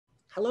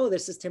Hello,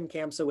 this is Tim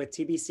Campso with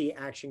TBC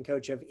Action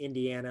Coach of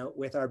Indiana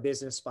with our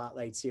Business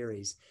Spotlight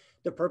series.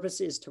 The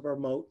purpose is to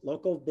promote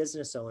local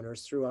business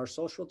owners through our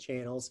social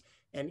channels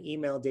and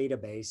email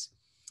database.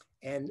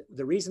 And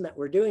the reason that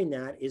we're doing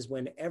that is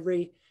when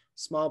every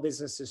small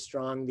business is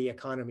strong, the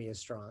economy is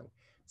strong.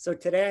 So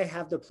today I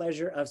have the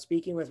pleasure of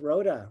speaking with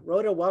Rhoda.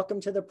 Rhoda,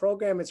 welcome to the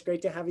program. It's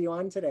great to have you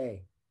on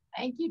today.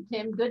 Thank you,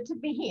 Tim. Good to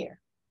be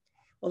here.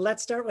 Well,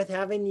 let's start with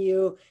having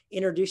you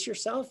introduce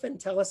yourself and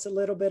tell us a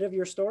little bit of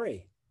your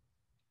story.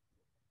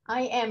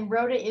 I am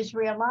Rhoda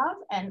Israelov,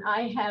 and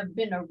I have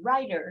been a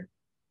writer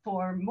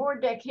for more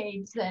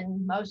decades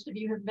than most of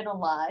you have been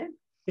alive.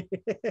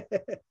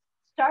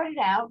 Started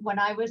out when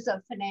I was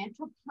a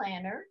financial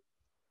planner,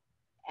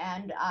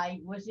 and I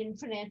was in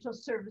financial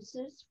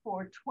services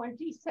for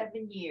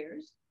 27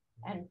 years.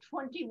 And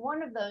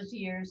 21 of those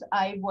years,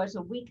 I was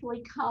a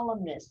weekly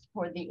columnist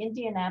for the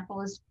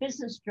Indianapolis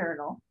Business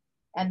Journal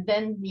and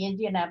then the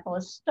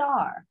Indianapolis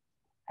Star.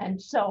 And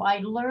so I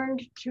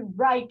learned to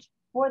write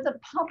for the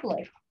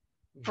public,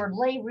 for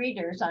lay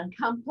readers on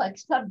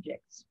complex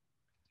subjects.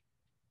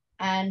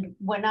 And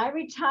when I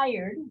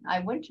retired, I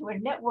went to a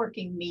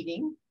networking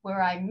meeting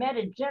where I met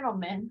a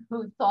gentleman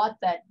who thought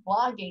that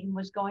blogging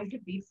was going to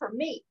be for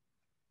me.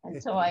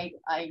 And so I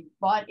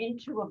bought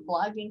into a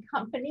blogging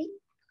company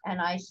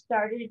and I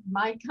started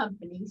my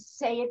company,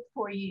 Say It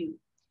For You.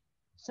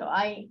 So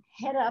I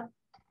head up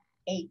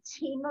a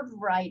team of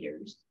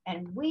writers,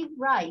 and we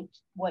write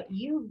what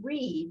you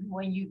read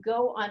when you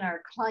go on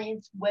our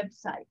clients'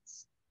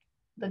 websites.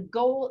 The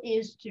goal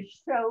is to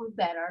show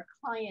that our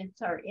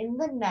clients are in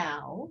the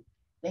now.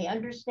 They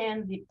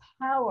understand the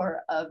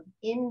power of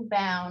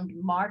inbound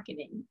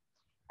marketing,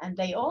 and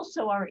they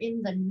also are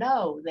in the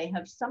know. They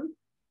have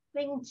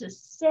something to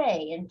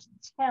say and to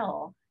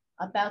tell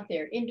about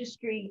their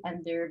industry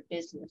and their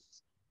business.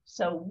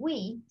 So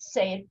we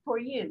say it for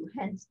you,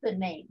 hence the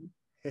name.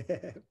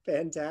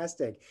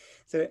 Fantastic.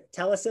 So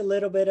tell us a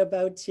little bit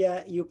about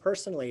you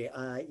personally.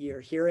 You're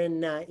here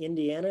in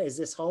Indiana. Is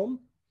this home?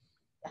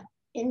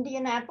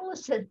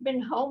 Indianapolis has been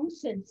home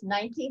since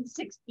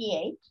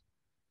 1968.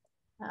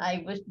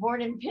 I was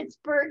born in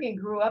Pittsburgh and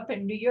grew up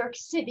in New York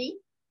City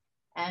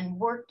and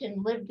worked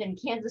and lived in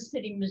Kansas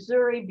City,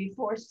 Missouri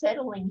before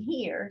settling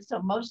here.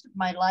 So most of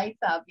my life,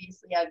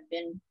 obviously, I've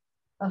been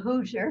a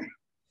Hoosier,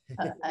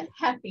 a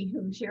happy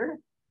Hoosier.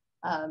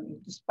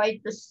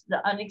 Despite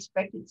the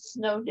unexpected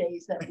snow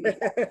days that we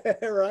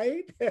had.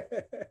 Right?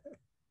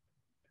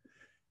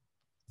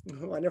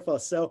 Wonderful.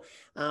 So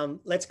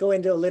let's go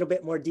into a little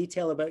bit more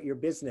detail about your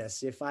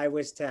business. If I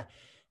was to,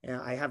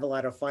 I have a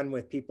lot of fun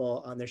with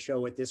people on the show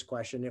with this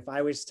question. If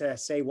I was to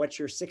say, what's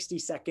your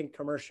 60-second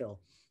commercial?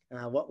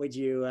 What would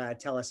you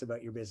tell us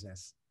about your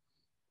business?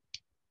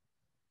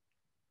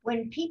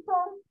 When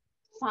people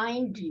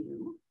find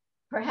you,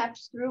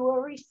 perhaps through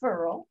a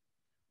referral,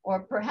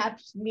 or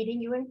perhaps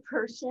meeting you in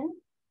person,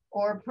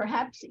 or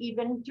perhaps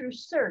even through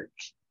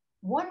search,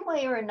 one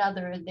way or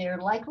another,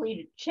 they're likely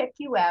to check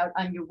you out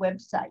on your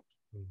website.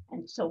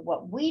 And so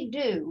what we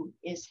do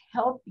is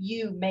help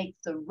you make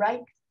the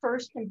right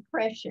first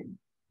impression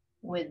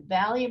with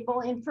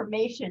valuable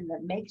information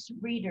that makes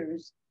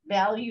readers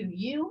value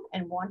you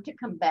and want to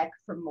come back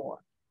for more.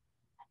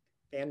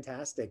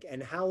 Fantastic.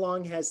 And how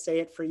long has Say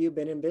It For You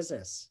been in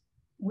business?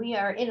 We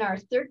are in our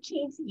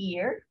 13th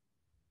year.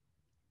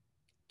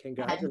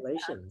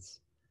 Congratulations.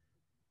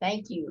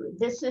 Thank you.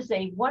 This is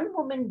a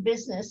one-woman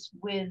business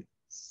with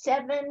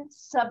 7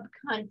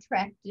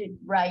 subcontracted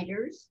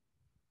writers,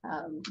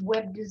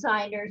 web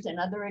designers,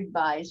 and other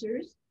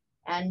advisors.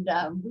 And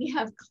we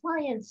have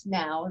clients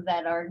now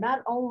that are not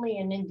only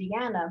in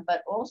Indiana,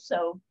 but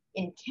also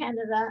in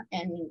Canada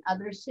and in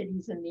other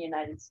cities in the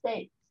United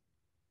States.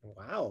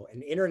 Wow,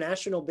 an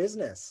international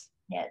business.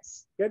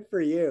 Yes. Good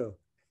for you.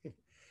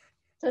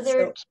 So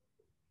there are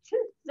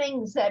two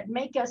things that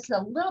make us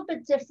a little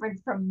bit different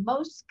from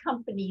most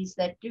companies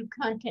that do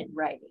content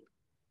writing.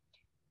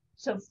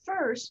 So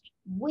first,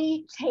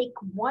 we take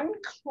one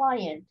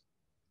client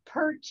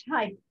per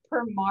type,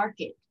 per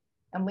market,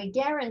 and we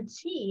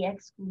guarantee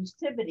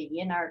exclusivity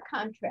in our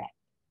contract.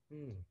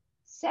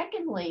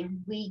 Secondly,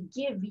 we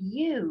give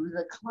you,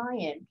 the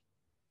client,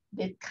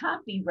 the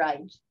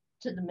copyright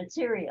to the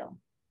material.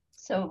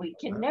 So we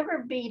can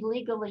never be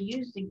legally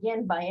used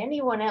again by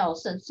anyone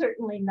else, and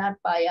certainly not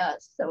by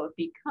us. So it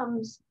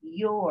becomes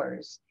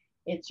yours.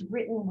 It's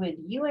written with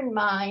you in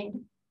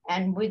mind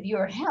and with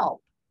your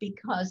help,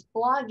 because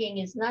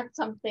blogging is not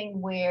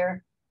something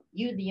where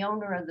you, the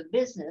owner of the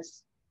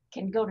business,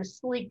 can go to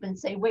sleep and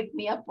say, wake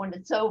me up when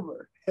it's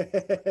over.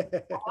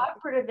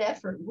 Cooperative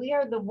effort. We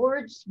are the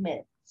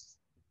wordsmiths.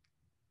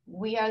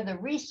 We are the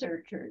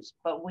researchers,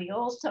 but we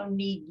also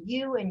need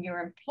you and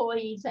your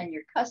employees and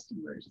your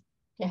customers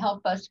to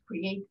help us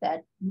create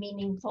that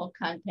meaningful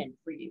content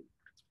for you.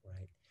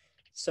 Right.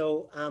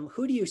 So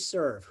who do you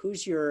serve?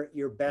 Who's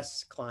your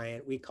best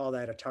client? We call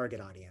that a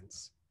target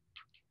audience.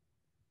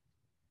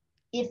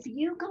 If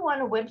you go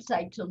on a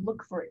website to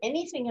look for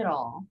anything at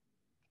all,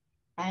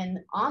 and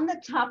on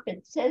the top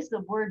it says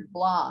the word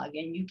blog,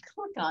 and you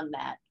click on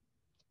that,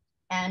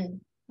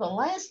 and The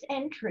last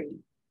entry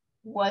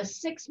was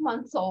 6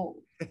 months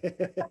old,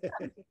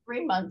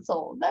 3 months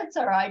old. That's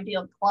our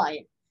ideal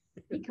client,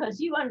 because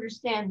you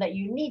understand that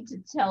you need to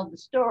tell the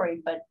story,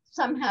 but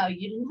somehow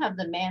you didn't have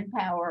the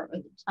manpower or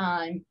the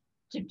time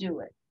to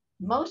do it.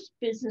 Most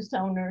business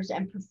owners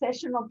and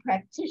professional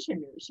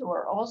practitioners, who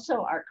are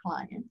also our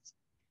clients,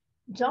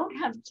 don't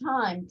have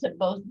time to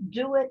both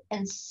do it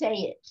and say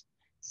it.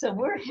 So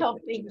we're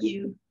helping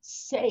you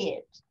say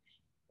it.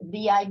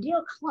 The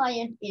ideal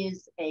client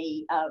is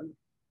a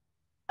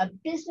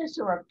business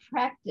or a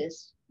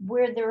practice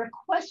where there are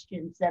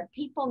questions that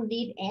people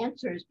need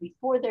answers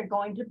before they're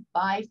going to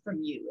buy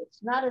from you.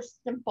 It's not a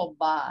simple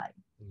buy.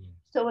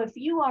 So if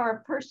you are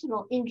a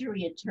personal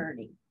injury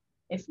attorney,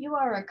 if you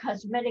are a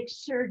cosmetic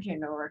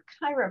surgeon or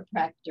a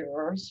chiropractor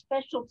or a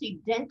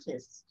specialty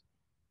dentist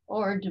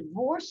or a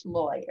divorce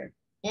lawyer,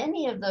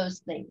 any of those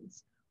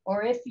things,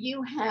 or if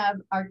you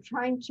are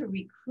trying to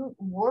recruit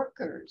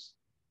workers,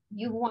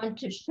 you want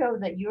to show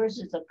that yours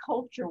is a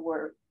culture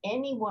where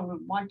anyone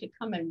would want to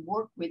come and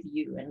work with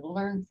you and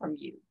learn from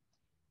you.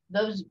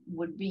 Those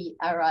would be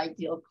our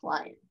ideal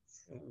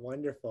clients.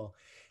 Wonderful.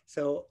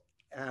 So,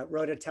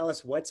 Rhoda, tell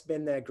us, what's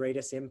been the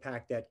greatest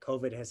impact that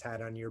COVID has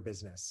had on your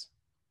business?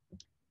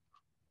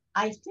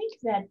 I think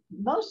that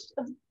most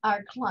of my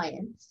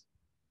clients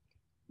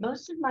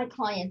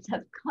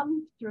have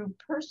come through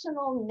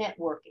personal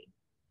networking,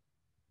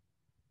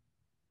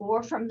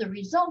 or from the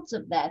results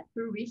of that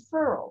through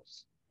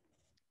referrals,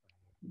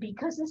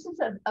 because this is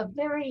a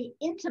very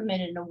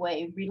intimate, in a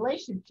way,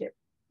 relationship.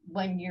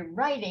 When you're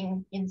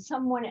writing in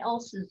someone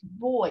else's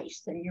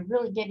voice and you're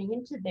really getting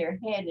into their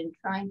head and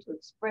trying to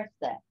express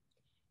that.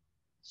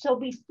 So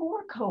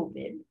before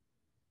COVID,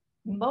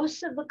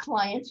 most of the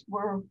clients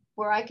were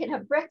where I could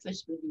have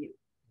breakfast with you.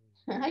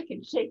 I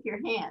could shake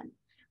your hand.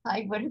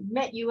 I would have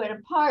met you at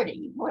a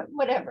party,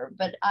 whatever,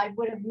 but I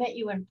would have met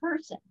you in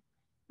person.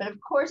 But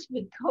of course,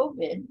 with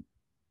COVID,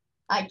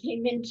 I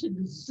came into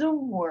the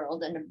Zoom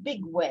world in a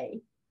big way.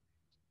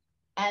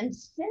 And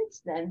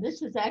since then,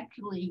 this has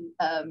actually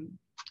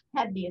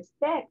had the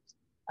effect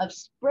of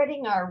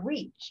spreading our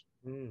reach,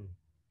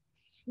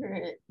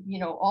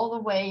 all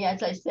the way,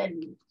 as I said,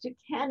 to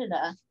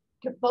Canada,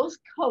 to both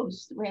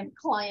coasts. We have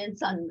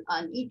clients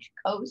on each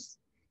coast,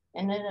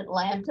 and in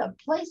Atlanta,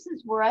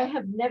 places where I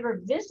have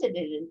never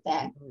visited, in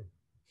fact,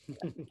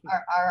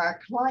 are our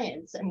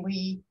clients, and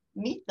we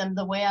meet them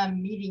the way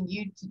I'm meeting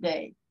you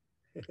today.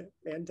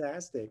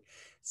 Fantastic.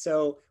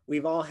 So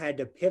we've all had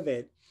to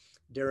pivot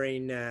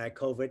during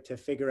COVID to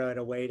figure out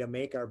a way to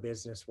make our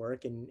business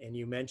work. And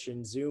you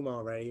mentioned Zoom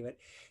already, but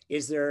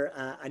is there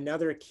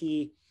another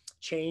key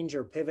change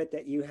or pivot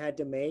that you had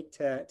to make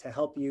to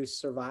help you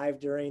survive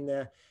during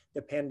the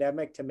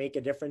pandemic, to make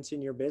a difference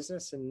in your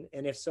business? And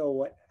if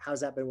so,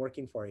 how's that been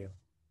working for you?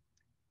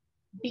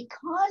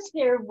 Because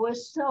there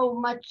was so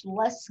much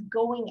less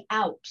going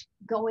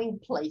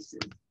places,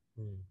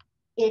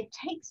 it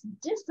takes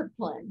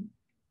discipline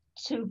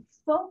to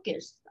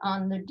focus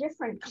on the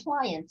different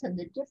clients and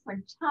the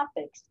different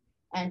topics,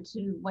 and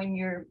when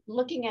you're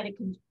looking at a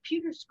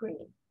computer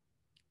screen,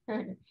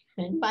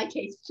 in my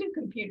case, 2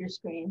 computer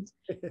screens,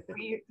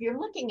 you're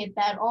looking at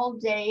that all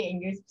day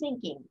and you're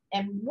thinking.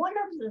 And one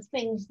of the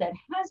things that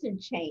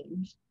hasn't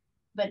changed,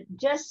 but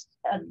just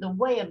the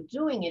way of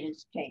doing it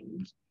has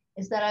changed,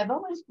 is that I've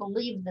always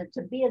believed that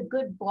to be a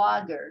good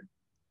blogger,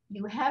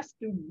 you have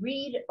to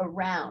read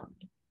around.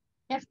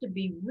 You have to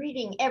be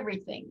reading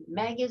everything,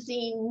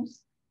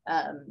 magazines,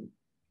 I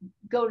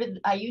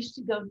used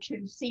to go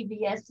to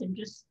CVS and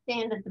just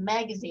stand at the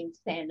magazine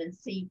stand and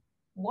see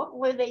what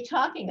were they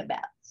talking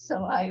about.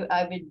 So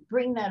I would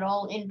bring that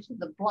all into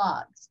the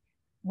blogs.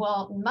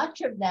 Well,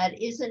 much of that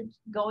isn't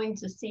going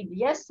to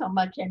CVS so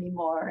much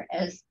anymore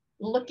as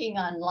looking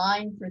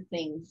online for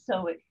things.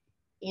 So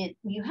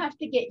you have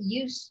to get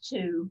used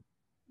to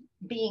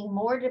being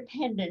more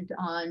dependent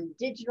on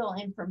digital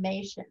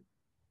information.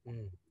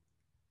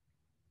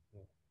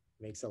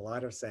 Makes a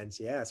lot of sense.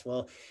 Yes.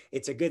 Well,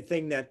 it's a good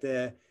thing that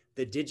the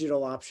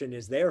digital option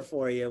is there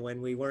for you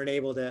when we weren't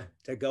able to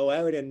go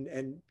out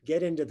and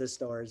get into the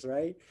stores,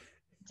 right?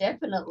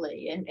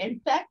 Definitely. And in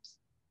fact,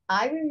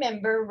 I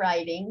remember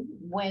writing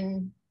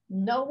when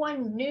no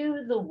one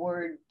knew the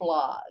word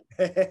blog.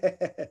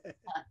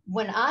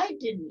 When I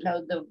didn't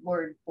know the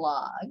word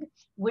blog,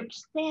 which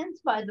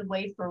stands, by the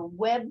way, for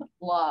web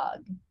blog.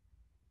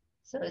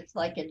 So it's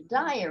like a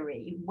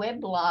diary.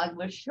 Weblog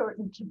was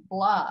shortened to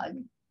blog.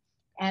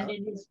 And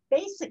it is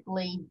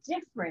basically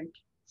different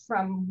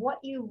from what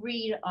you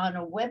read on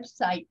a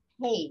website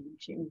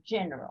page in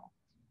general.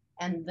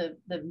 And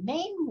the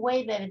main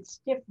way that it's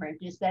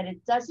different is that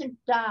it doesn't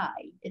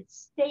die, it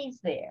stays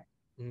there.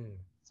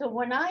 So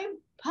when I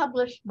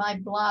publish my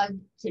blog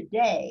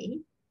today,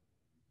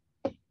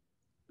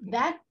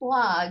 that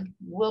blog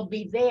will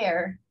be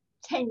there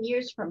 10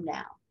 years from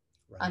now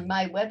on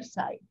my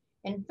website.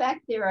 In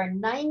fact, there are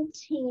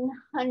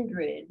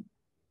 1,900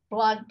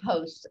 blog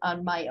posts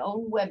on my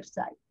own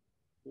website.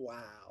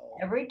 Wow.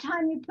 Every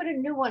time you put a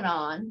new one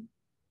on,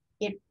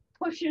 it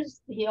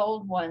pushes the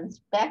old ones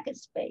back a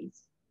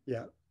space.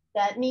 Yeah.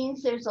 That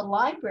means there's a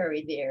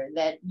library there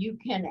that you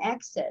can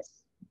access,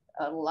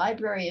 a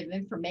library of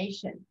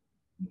information.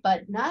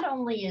 But not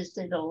only is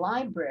it a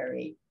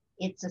library,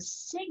 it's a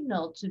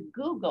signal to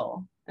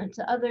Google and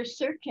to other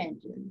search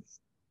engines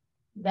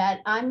that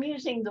I'm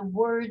using the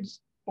words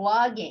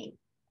blogging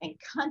and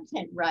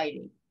content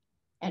writing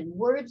and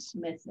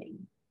wordsmithing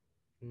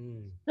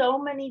so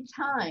many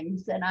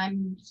times that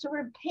I'm sort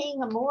of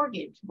paying a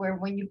mortgage, where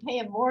when you pay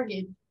a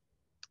mortgage,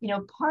 you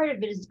know, part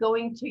of it is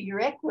going to your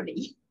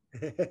equity.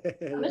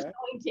 Some is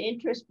going to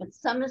interest, but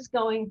some is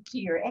going to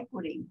your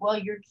equity. Well,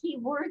 your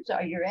keywords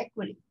are your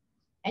equity,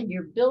 and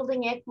you're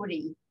building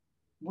equity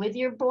with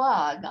your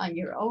blog on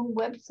your own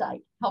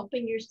website,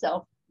 helping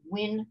yourself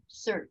win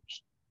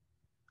search.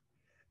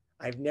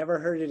 I've never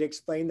heard it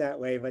explained that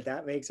way, but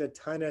that makes a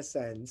ton of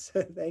sense.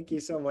 Thank you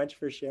so much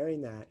for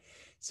sharing that.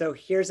 So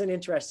here's an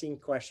interesting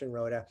question,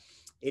 Rhoda.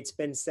 It's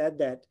been said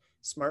that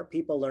smart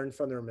people learn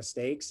from their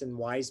mistakes and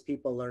wise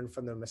people learn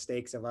from the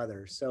mistakes of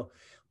others. So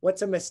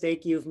what's a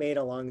mistake you've made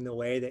along the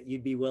way that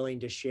you'd be willing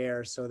to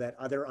share so that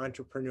other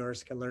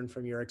entrepreneurs can learn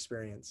from your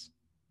experience?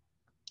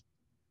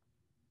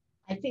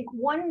 I think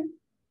one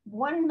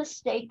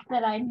mistake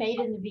that I made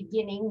in the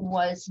beginning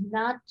was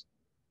not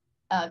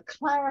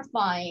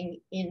clarifying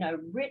in a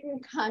written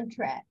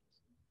contract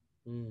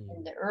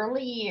in the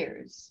early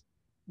years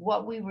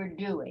what we were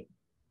doing.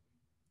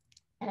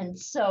 And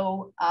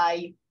so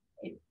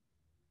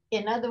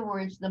in other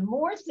words, the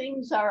more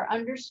things are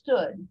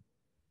understood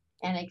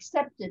and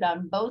accepted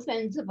on both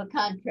ends of a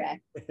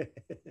contract, the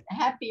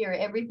happier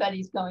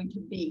everybody's going to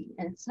be.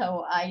 And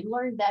so I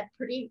learned that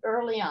pretty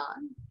early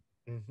on.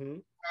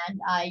 And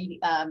I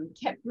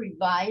kept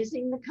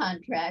revising the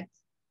contracts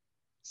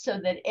so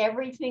that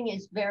everything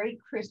is very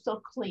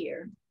crystal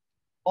clear.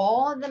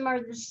 All of them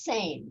are the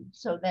same,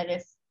 so that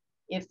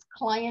if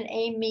client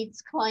A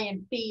meets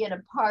client B at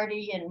a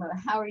party and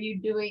how are you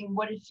doing,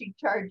 what is she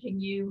charging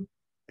you,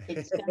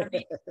 it's going to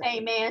be the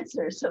same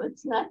answer. So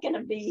it's not going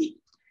to be,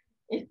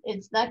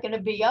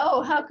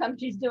 oh, how come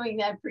she's doing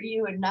that for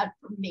you and not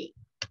for me?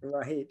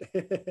 Right.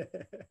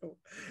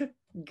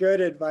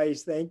 Good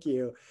advice. Thank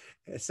you.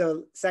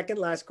 So second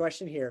last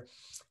question here.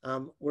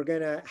 We're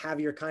going to have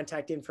your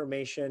contact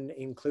information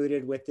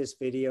included with this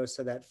video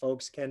so that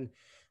folks can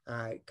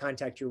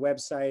contact your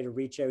website or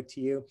reach out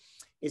to you.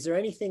 Is there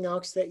anything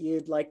else that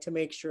you'd like to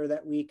make sure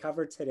that we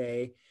cover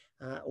today?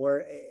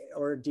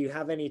 Or do you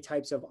have any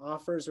types of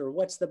offers, or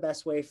what's the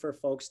best way for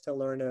folks to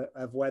learn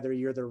of whether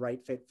you're the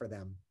right fit for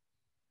them?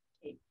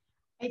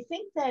 I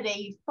think that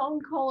a phone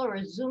call or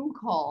a Zoom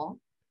call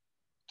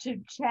to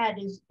chat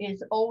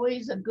is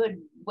always a good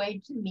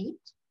way to meet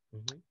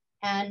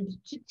and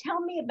to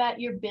tell me about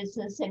your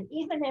business. And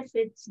even if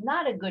it's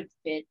not a good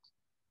fit,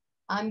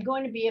 I'm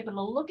going to be able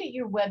to look at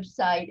your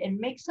website and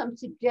make some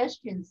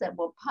suggestions that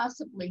will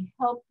possibly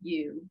help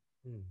you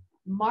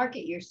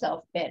market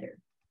yourself better.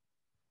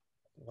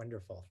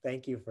 Wonderful.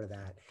 Thank you for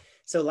that.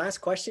 So last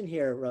question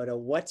here, Rhoda,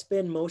 what's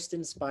been most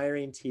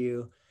inspiring to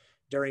you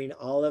during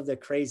all of the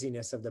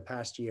craziness of the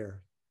past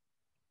year?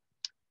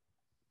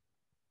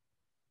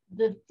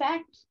 The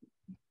fact,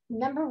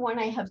 number one,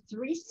 I have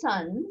 3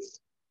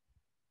 sons.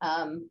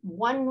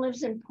 One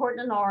lives in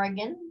Portland,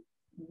 Oregon,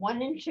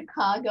 one in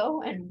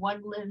Chicago, and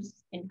one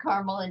lives in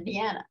Carmel,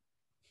 Indiana.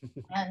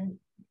 And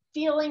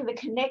feeling the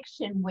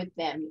connection with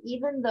them,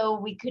 even though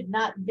we could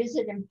not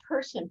visit in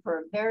person for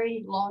a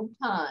very long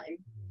time,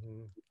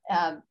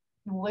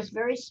 was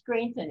very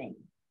strengthening.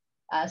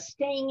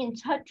 Staying in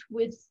touch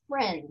with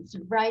friends,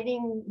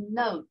 writing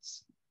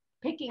notes,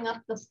 picking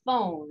up the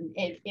phone,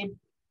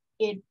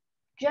 it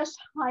just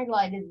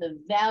highlighted the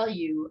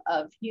value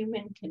of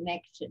human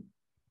connection.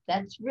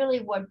 That's really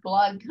what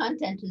blog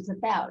content is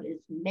about, is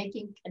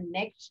making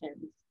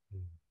connections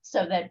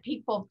so that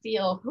people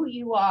feel who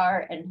you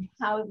are and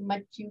how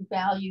much you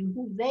value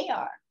who they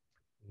are.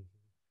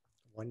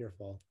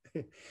 Wonderful.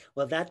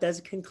 Well, that does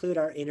conclude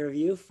our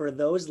interview. For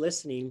those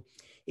listening,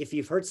 if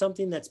you've heard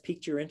something that's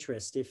piqued your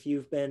interest, if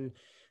you've been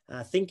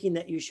thinking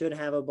that you should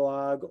have a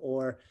blog,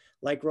 or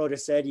like Rhoda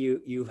said,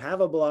 you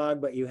have a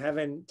blog, but you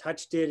haven't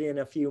touched it in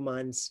a few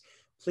months,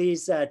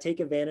 please take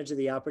advantage of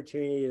the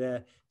opportunity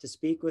to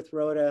speak with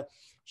Rhoda.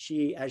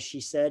 As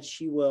she said,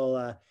 she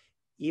will,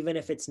 even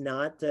if it's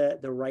not the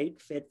right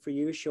fit for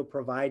you, she'll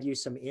provide you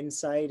some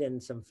insight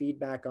and some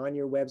feedback on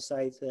your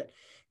website that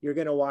you're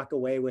going to walk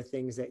away with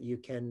things that you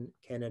can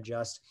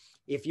adjust.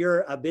 If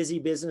you're a busy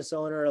business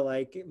owner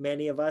like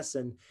many of us,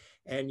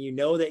 and you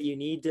know that you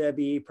need to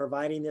be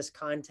providing this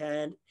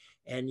content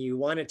and you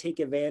want to take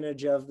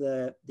advantage of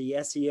the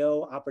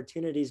SEO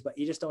opportunities, but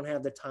you just don't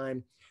have the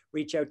time,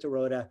 reach out to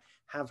Rhoda,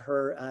 have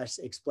her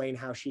explain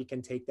how she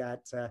can take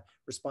that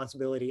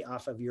responsibility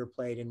off of your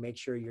plate and make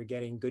sure you're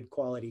getting good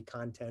quality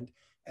content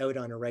out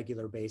on a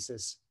regular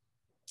basis.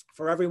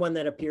 For everyone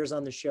that appears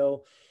on the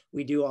show,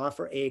 we do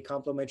offer a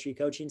complimentary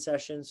coaching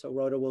session. So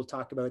Rhoda will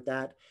talk about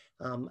that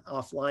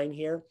offline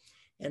here.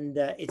 And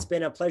it's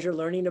been a pleasure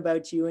learning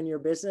about you and your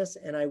business,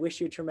 and I wish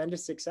you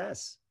tremendous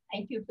success.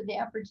 Thank you for the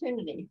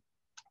opportunity.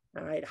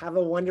 All right. Have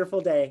a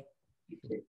wonderful day. You too.